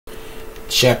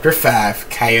Chapter 5,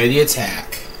 Coyote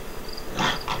Attack.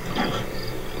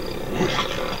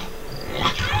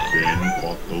 Ben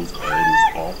fought those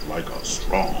coyotes off like a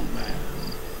strong man,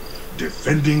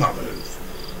 defending others,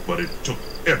 but it took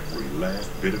every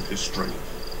last bit of his strength.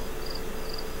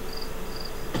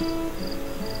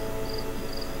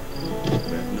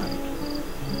 That night,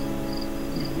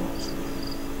 we lost him.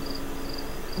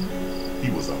 He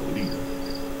was our leader,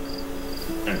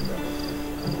 and our friend.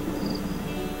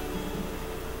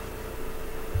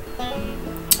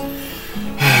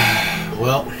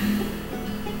 Well,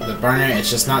 the barnyard is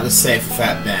just not as safe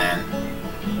without Ben.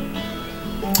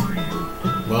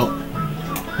 Well,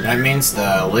 that means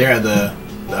the leader of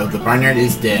the barnyard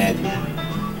is dead.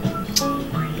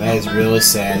 That is really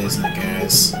sad, isn't it,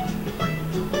 guys?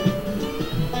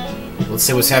 Let's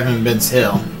see what's happening in Ben's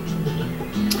Hill.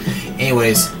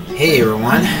 Anyways, hey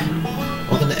everyone.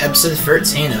 Welcome to episode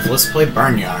 13 of Let's Play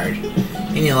Barnyard.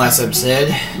 In the last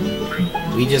episode,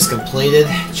 we just completed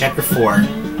chapter 4,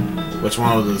 which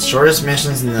one of the shortest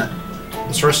missions in the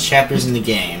shortest chapters in the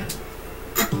game.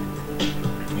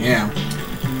 Yeah,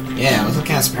 it wasn't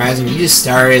kind of surprising. We just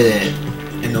started it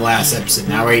in the last episode.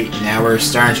 Now we're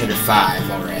starting chapter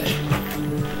 5 already.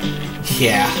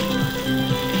 Yeah.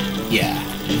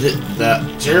 The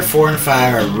chapter 4 and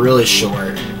 5 are really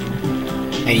short,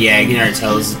 and yeah, you can already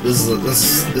tell this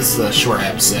is a short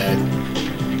episode.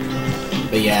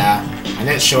 But yeah, I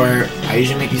know it's short. I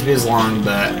usually make these videos long,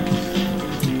 but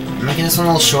I'm making this one a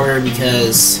little shorter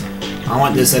because I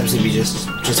want this episode to be just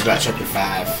about chapter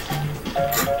 5.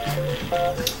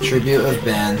 Tribute of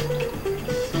Ben,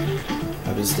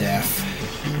 of his death.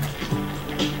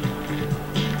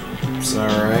 It's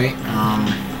alright.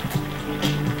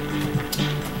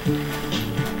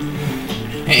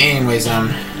 Anyways,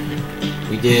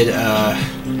 we did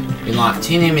we unlocked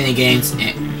 2 new mini games.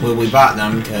 Well, we bought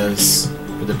them because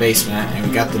with the basement, and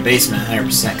we got the basement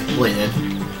 100% completed,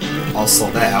 all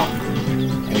sold out,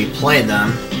 and we played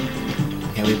them,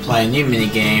 and we played a new mini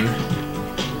game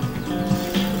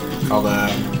called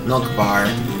Milk Bar,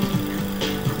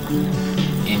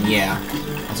 and yeah,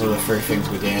 those are the first things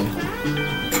we did.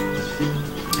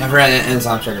 I've read it, and it's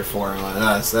on chapter 4.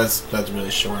 That's really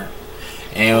short.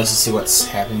 And let's just see what's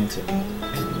happening to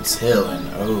Ben's Hill, and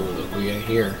oh, look what we got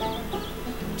here.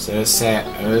 So sad.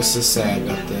 Oh, this is sad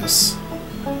about this.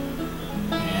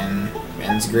 And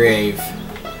Ben's grave,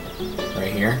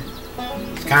 right here.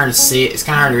 It's kind of hard to see. It's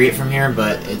kind of hard to read it from here,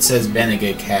 but it says Ben a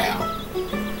good cow.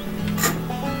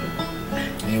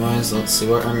 Anyways, let's see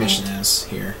what our mission is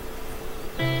here.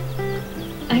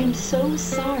 I'm so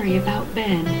sorry about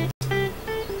Ben.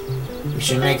 We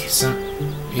should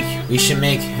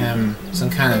make him some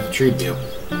kind of tribute.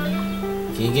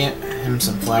 Can you get him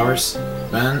some flowers?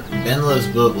 Ben loves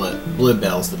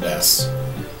bluebells the best.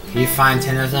 Can you find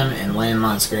 10 of them and lay them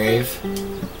on his grave?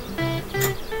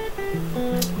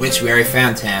 Which we already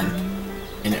found 10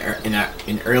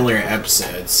 in earlier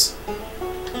episodes.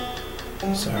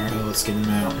 So let's get them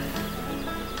out.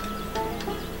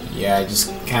 Yeah, I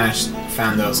just kind of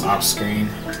found those off screen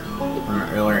from an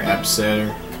earlier episode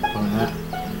or something like that.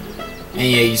 And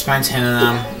yeah, you just find 10 of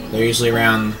them. They're usually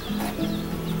around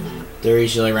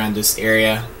this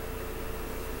area.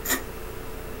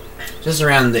 Just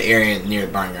around the area near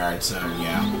the barnyard, so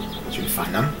yeah, that's where you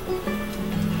find them.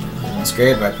 That's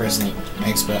great by pressing the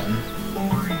X button.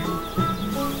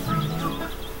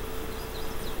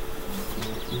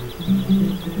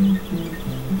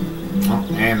 Oh,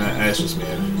 and Otis just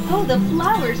moved. Oh, the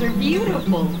flowers are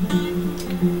beautiful.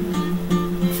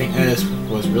 I think Otis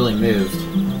was really moved.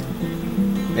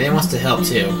 Betty wants to help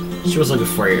too. She was looking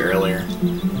for you earlier.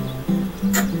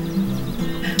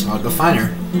 I'll go find her.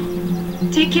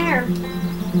 Take care.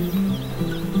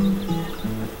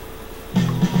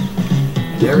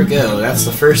 There we go. That's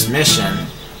the first mission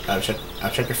of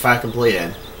chapter 5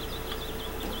 completed.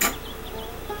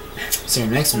 So your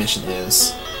next mission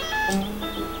is...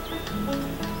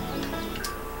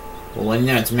 well, when you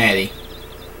know it's Maddie.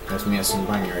 That's me in the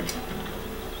barnyard.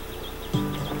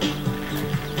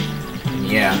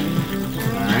 Yeah.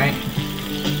 Alright.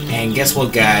 And guess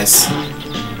what, guys?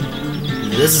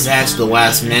 This is actually the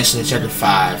last mission of chapter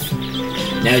 5.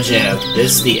 No joke.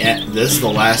 This is the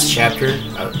last chapter.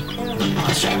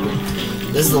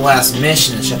 This is the last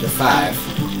mission of chapter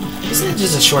 5. Isn't it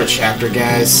just a short chapter,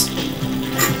 guys?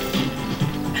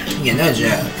 Yeah, no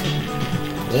joke.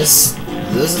 This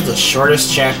is the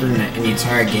shortest chapter in the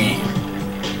entire game.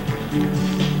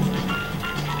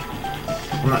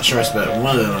 I'm not sure, but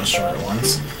one of the most shorter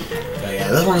ones. But yeah,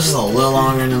 this one's just a little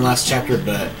longer than the last chapter,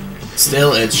 but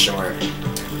still, it's short.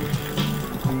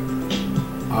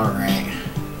 Alright.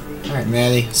 Alright,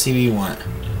 Maddie, see what you want.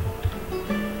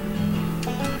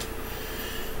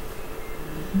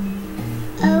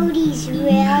 He's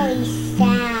really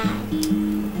sad.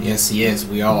 Yes, he is.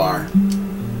 We all are.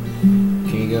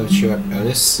 Can you go cheer up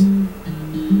Otis?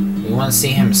 We want to see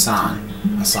him a song.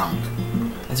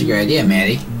 That's a great idea,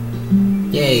 Maddie.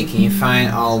 Yay, can you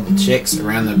find all the chicks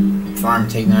around the farm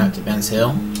and take them out to Ben's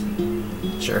Hill?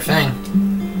 Sure thing.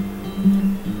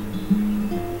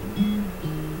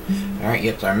 Alright,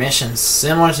 yep, our mission's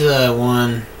similar to the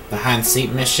one, the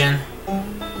hide-and-seek mission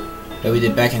that we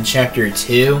did back in Chapter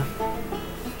 2.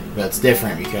 But it's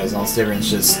different because all it's different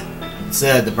is just,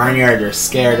 instead of the barnyard, they're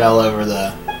scared all over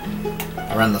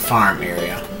around the farm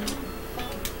area.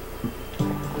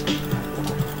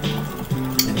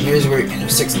 And here's where, and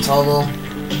there's 6 in total.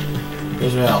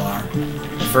 Here's where they all are.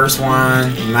 The first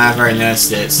one, you might have already noticed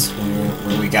this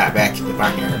when we got back to the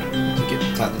barnyard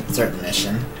to start the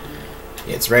mission.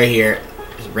 It's right here.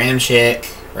 There's a random chick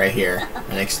right here,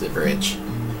 right next to the bridge.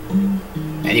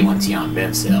 Anyone see on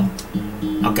Ben's Hill.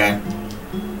 Okay.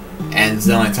 And it's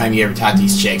the only time you ever taught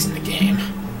these chicks in the game.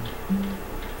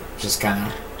 Just kind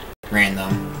of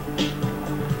random.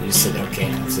 You just said okay,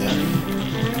 and that's it.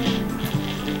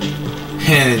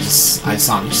 And I just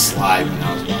saw him just slide when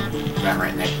I was about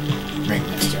right next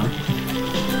to him.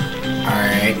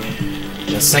 Alright.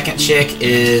 The second chick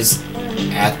is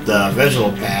at the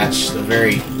visual patch, the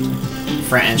very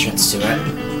front entrance to it.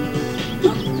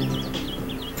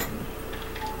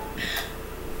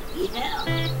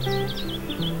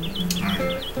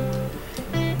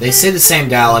 They say the same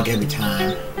dialogue every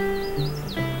time,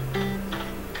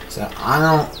 so I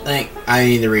don't think I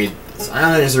need to read. So I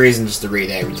know there's a reason just to read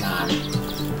it every time.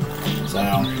 So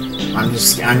I'm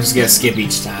just gonna skip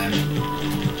each time.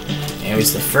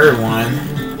 Anyways, the third one,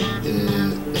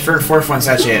 the third and fourth one's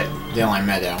actually at the only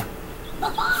meadow.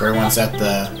 Third one's at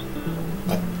the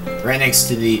right next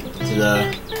to the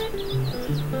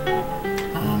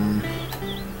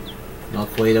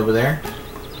milkweed over there.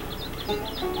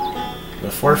 The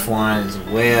fourth one is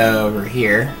way over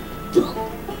here,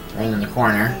 right in the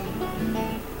corner.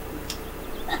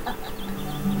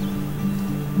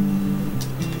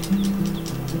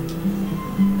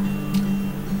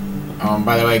 Oh, and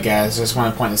by the way, guys, I just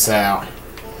want to point this out.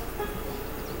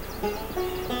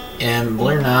 And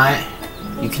believe it or not,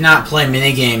 you cannot play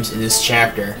minigames in this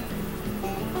chapter.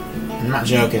 I'm not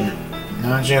joking.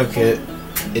 No joke. It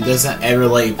doesn't ever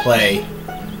let you play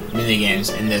minigames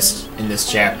in this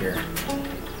chapter.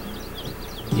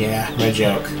 Yeah, no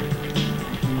joke.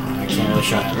 I can't really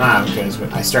show that now because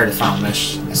I started the final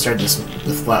mission. I started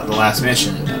the last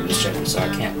mission of this chapter, so I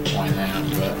can't point that out.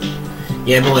 But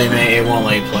yeah, believe me, it won't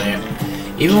let you play it.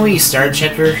 Even when you start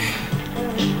chapter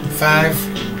 5,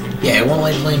 yeah, it won't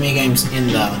let you play minigames in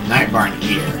the night barn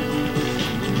either.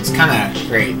 It's kind of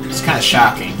great. It's kind of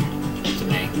shocking to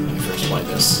me when you first play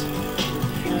this.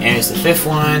 And it's the fifth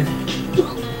one.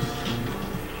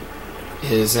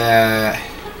 Is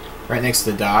right next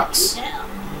to the docks at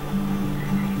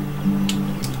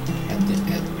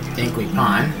Dinkley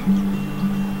Pond.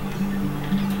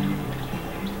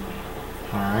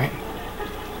 Alright.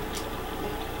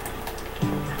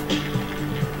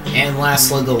 And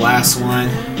lastly, the last one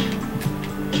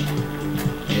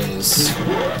is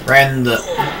right in the...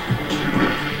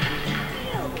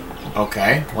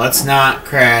 Okay, let's not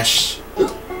crash.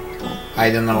 I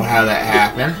don't know how that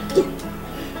happened.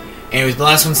 Anyways, the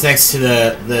last one's next to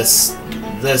this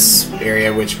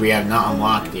area, which we have not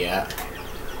unlocked yet.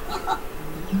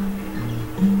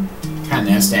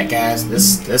 Kinda missed that, guys.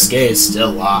 This gate is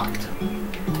still locked.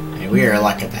 And we are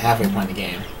like at the halfway point of the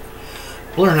game.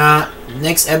 Believe it or not,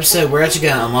 next episode we're actually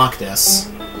gonna unlock this.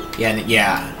 Yeah,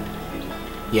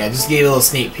 just give you a little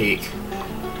sneak peek.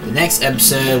 The next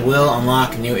episode will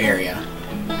unlock a new area.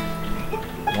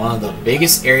 One of the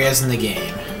biggest areas in the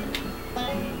game.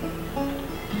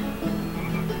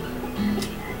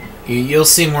 You'll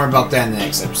see more about that in the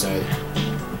next episode.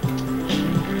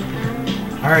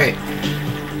 Alright.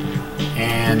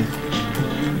 And...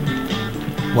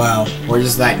 wow, we're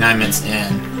just like 9 minutes in.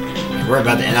 And we're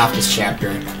about to end off this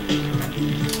chapter.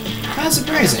 Kind of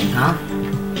surprising, huh?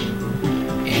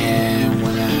 And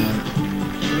when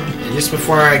and just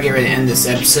before I get ready to end this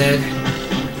episode,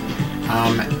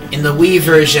 in the Wii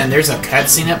version, there's a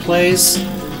cutscene that plays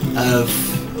of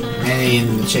Manny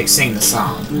and the chick singing the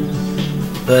song.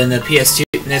 But in the PS2,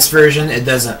 in this version, it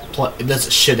doesn't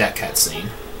show that cutscene.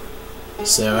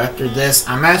 So after this,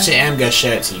 am gonna show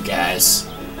it to you guys.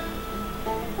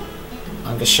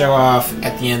 I'm gonna show off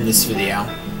at the end of this video.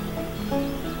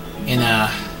 In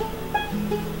a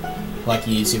like a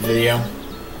YouTube video.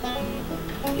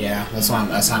 Yeah, that's how I'm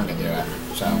gonna do it.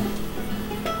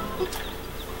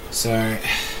 So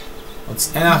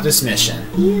let's end off this mission.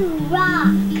 You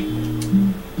rock.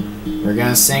 We're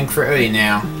gonna sing for Odie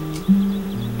now.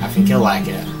 I think he'll like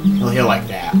it. He'll like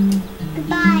that.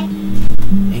 Goodbye.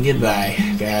 And goodbye,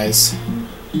 guys.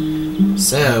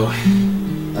 So,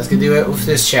 let's go do it with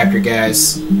this chapter,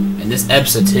 guys. And this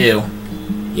episode, too.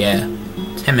 Yeah,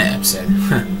 10-minute episode.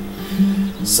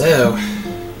 So,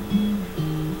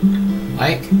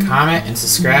 like, comment, and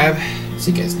subscribe.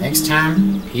 See you guys next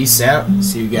time. Peace out.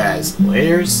 See you guys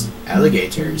later,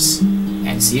 alligators.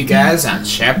 And see you guys on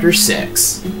Chapter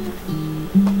 6.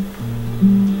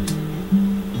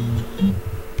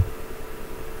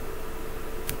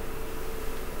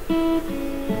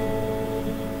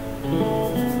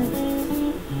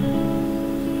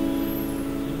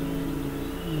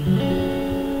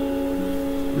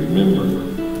 Remember,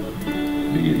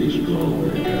 be the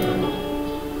stronger girl.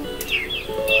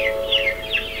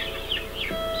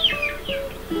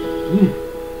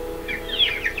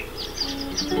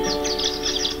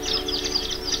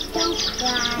 Don't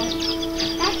cry.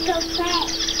 Let's go play.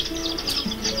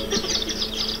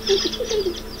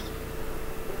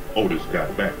 Otis got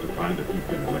back to find that he'd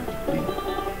been elected leader.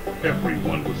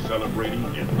 Everyone was celebrating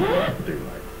in broad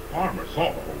daylight. Farmer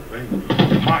saw the whole thing.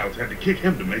 Miles had to kick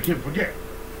him to make him forget.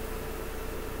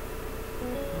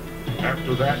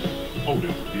 After that,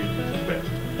 Otis did his best